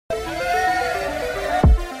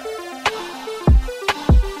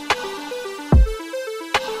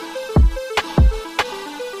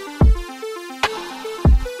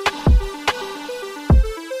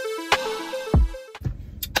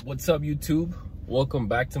What's up, YouTube? Welcome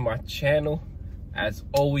back to my channel. As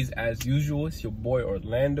always, as usual, it's your boy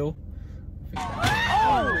Orlando.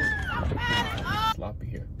 Sloppy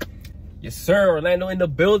here. Yes, sir. Orlando in the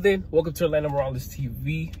building. Welcome to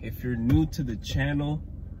OrlandoMoralesTV. If you're new to the channel,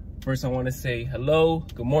 first I want to say hello,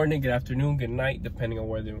 good morning, good afternoon, good night, depending on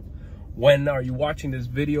when are you watching this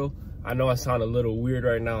video. I know I sound a little weird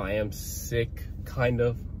right now. I am sick, kind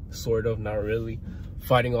of, sort of, not really.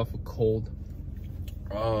 Fighting off a cold.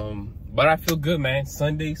 But I feel good, man.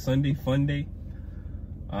 Sunday, fun day.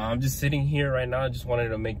 I'm just sitting here right now. I just wanted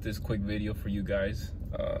to make this quick video for you guys.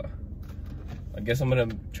 I guess I'm gonna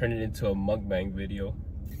turn it into a mukbang video.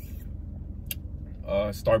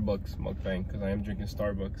 Starbucks mukbang, because I am drinking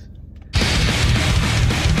Starbucks.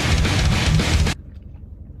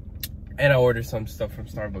 And I ordered some stuff from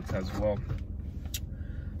Starbucks as well.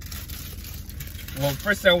 Well,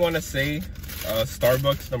 first thing I want to say,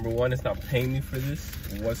 Starbucks, number one, is not paying me for this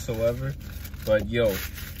whatsoever, but yo,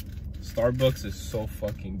 Starbucks is so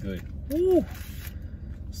fucking good. Woo!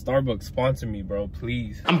 Starbucks, sponsor me, bro,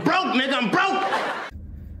 please. I'm broke, nigga, I'm broke!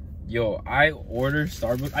 Yo, I order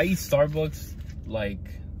Starbucks. I eat Starbucks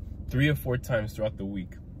like 3 or 4 times throughout the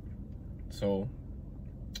week. So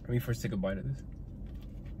let me first take a bite of this.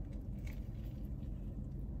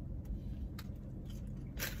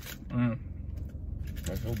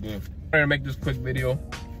 That's so good. I'm gonna make this quick video.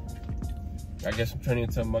 I guess I'm turning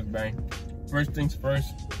it into a mukbang. First things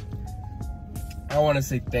first, I want to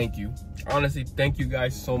say thank you. I want to say thank you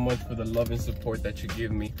guys so much for the love and support that you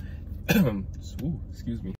give me. Ooh,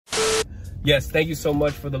 excuse me. Yes, thank you so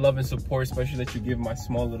much for the love and support, especially that you give my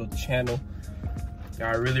small little channel.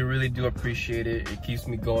 I really do appreciate it. It keeps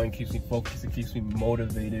me going, keeps me focused, it keeps me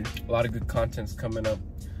motivated. A lot of good content's coming up.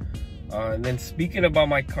 And then speaking about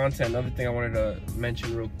my content, another thing I wanted to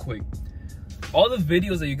mention real quick. All the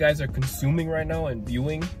videos that you guys are consuming right now and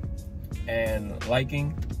viewing and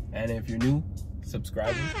liking, and if you're new,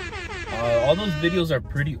 subscribing, all those videos are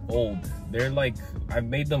pretty old. They're like, I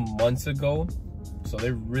made them months ago, so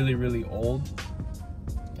they're really old.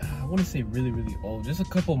 I want to say really old, just a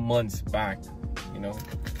couple months back, you know,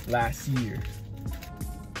 last year.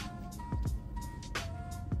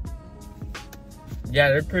 Yeah,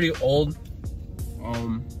 they're pretty old.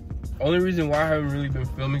 Only reason why I haven't really been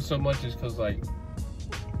filming so much is because, like,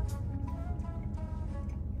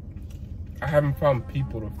 I haven't found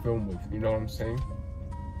people to film with, you know what I'm saying?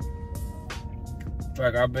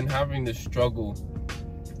 Like, I've been having this struggle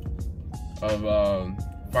of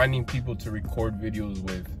finding people to record videos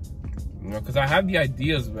with, you know, because I have the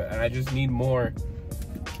ideas, but I just need more.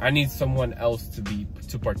 I need someone else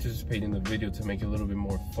to participate in the video to make it a little bit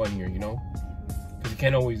more funnier, you know? Because it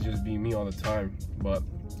can't always just be me all the time. But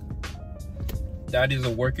that is a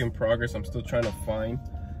work in progress. I'm still trying to find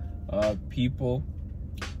people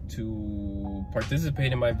to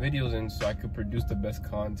participate in my videos, and so I could produce the best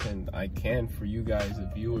content I can for you guys, the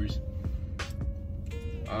viewers.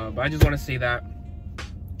 But I just want to say that.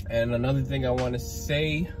 And another thing I want to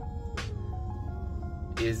say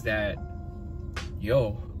is that,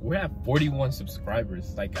 yo, we're at 41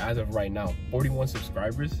 subscribers, like, as of right now. 41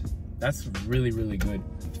 subscribers. That's really good.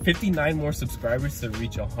 59 more subscribers to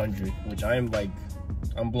reach 100, which I'm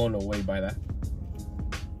blown away by that.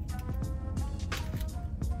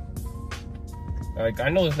 Like, I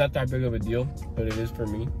know it's not that big of a deal, but it is for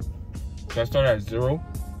me. So I started at 0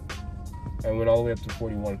 and went all the way up to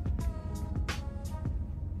 41.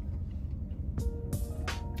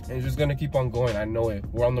 And it's just gonna keep on going, I know it.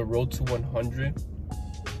 We're on the road to 100.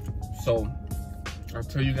 So I'll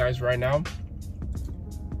tell you guys right now,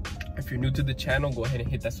 if you're new to the channel, go ahead and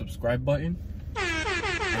hit that subscribe button.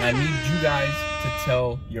 And I need you guys to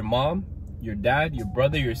tell your mom, your dad, your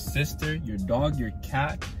brother, your sister, your dog, your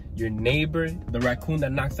cat, your neighbor, the raccoon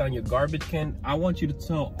that knocks down your garbage can. I want you to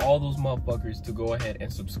tell all those motherfuckers to go ahead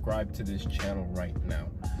and subscribe to this channel right now.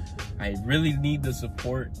 I really need the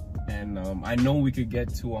support, and I know we could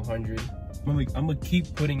get to 100. I'm gonna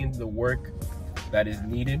keep putting in the work that is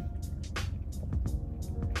needed.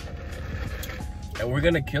 And we're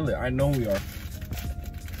gonna kill it. I know we are.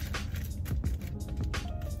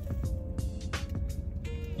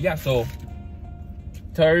 Yeah, so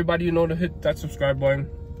tell everybody you know to hit that subscribe button.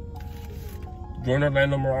 Join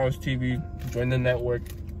OrlandoMoralesTV. Join the network,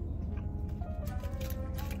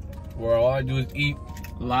 where all I do is eat,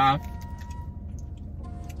 laugh,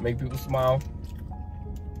 make people smile.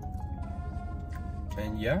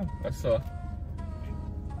 And yeah,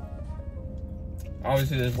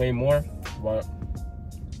 Obviously, there's way more, but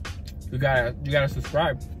you gotta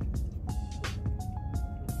subscribe.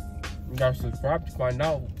 You gotta subscribe to find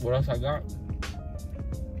out what else I got.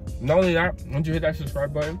 Not only that, once you hit that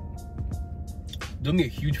subscribe button, do me a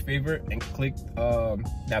huge favor and click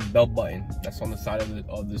that bell button that's on the side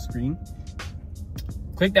of the screen.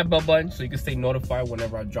 Click that bell button so you can stay notified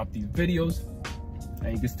whenever I drop these videos,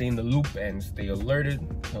 and you can stay in the loop and stay alerted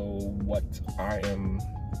to what's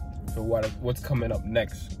coming up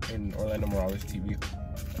next in Orlando Morales TV.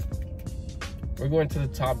 We're going to the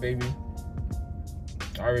top, baby.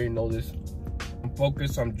 I already know this. I'm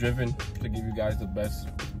focused, I'm driven to give you guys the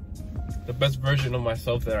best version of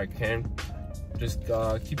myself that I can. Just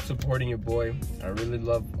keep supporting your boy. I really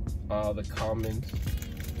love the comments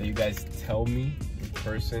that you guys tell me in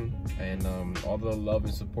person, and all the love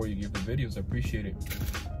and support you give the videos. I appreciate it.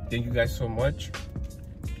 Thank you guys so much.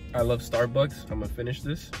 I love Starbucks. I'm gonna finish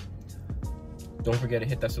this. Don't forget to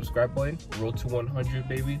hit that subscribe button. Roll to 100,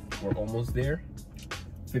 baby. We're almost there.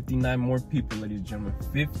 59 more people, ladies and gentlemen.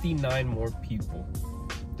 59 more people.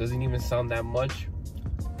 Doesn't even sound that much.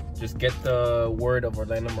 Just get the word of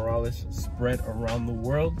Orlando Morales spread around the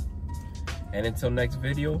world. And until next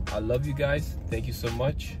video, I love you guys. Thank you so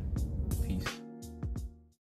much.